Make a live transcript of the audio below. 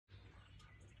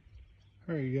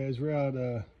All right, you guys, we're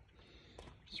out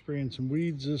spraying some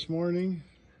weeds this morning.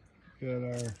 Got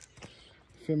our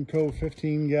Fimco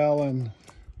 15-gallon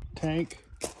tank,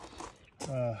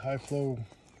 high flow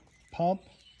pump.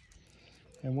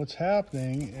 And what's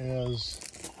happening is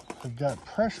I've got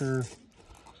pressure.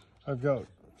 I've got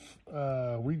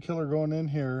weed killer going in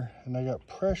here, and I got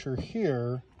pressure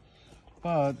here,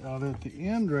 but out at the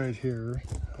end right here,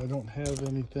 I don't have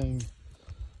anything.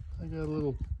 I got a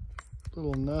little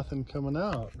nothing coming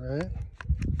out, right?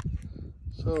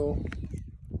 So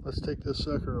let's take this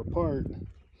sucker apart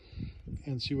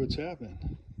and see what's happening.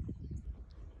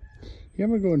 Yeah,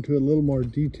 I'm gonna go into a little more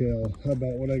detail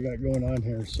about what I got going on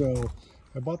here. So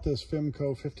I bought this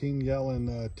Fimco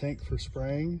 15-gallon tank for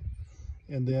spraying,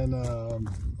 and then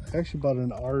I actually bought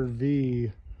an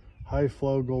RV high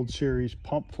flow Gold Series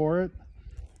pump for it,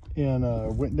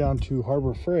 and went down to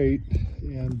Harbor Freight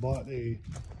and bought a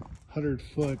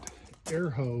 100-foot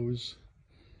air hose,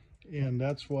 and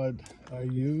that's what I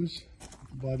use.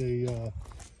 Bought a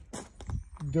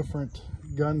different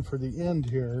gun for the end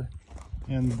here,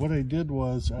 and what I did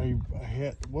was I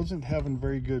wasn't having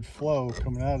very good flow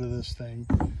coming out of this thing,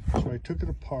 so I took it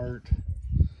apart,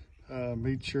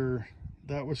 made sure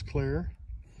that was clear,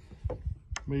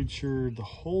 made sure the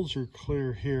holes are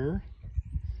clear here,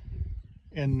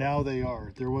 and now they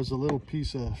are. There was a little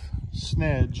piece of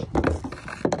snedge,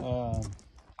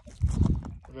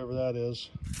 whatever that is.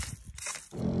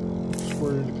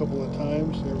 Squirted a couple of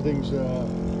times. Everything's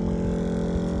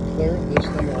clear. This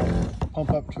thing will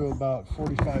pump up to about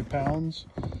 45 pounds,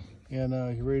 and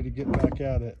you're ready to get back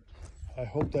at it. I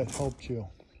hope that helped you.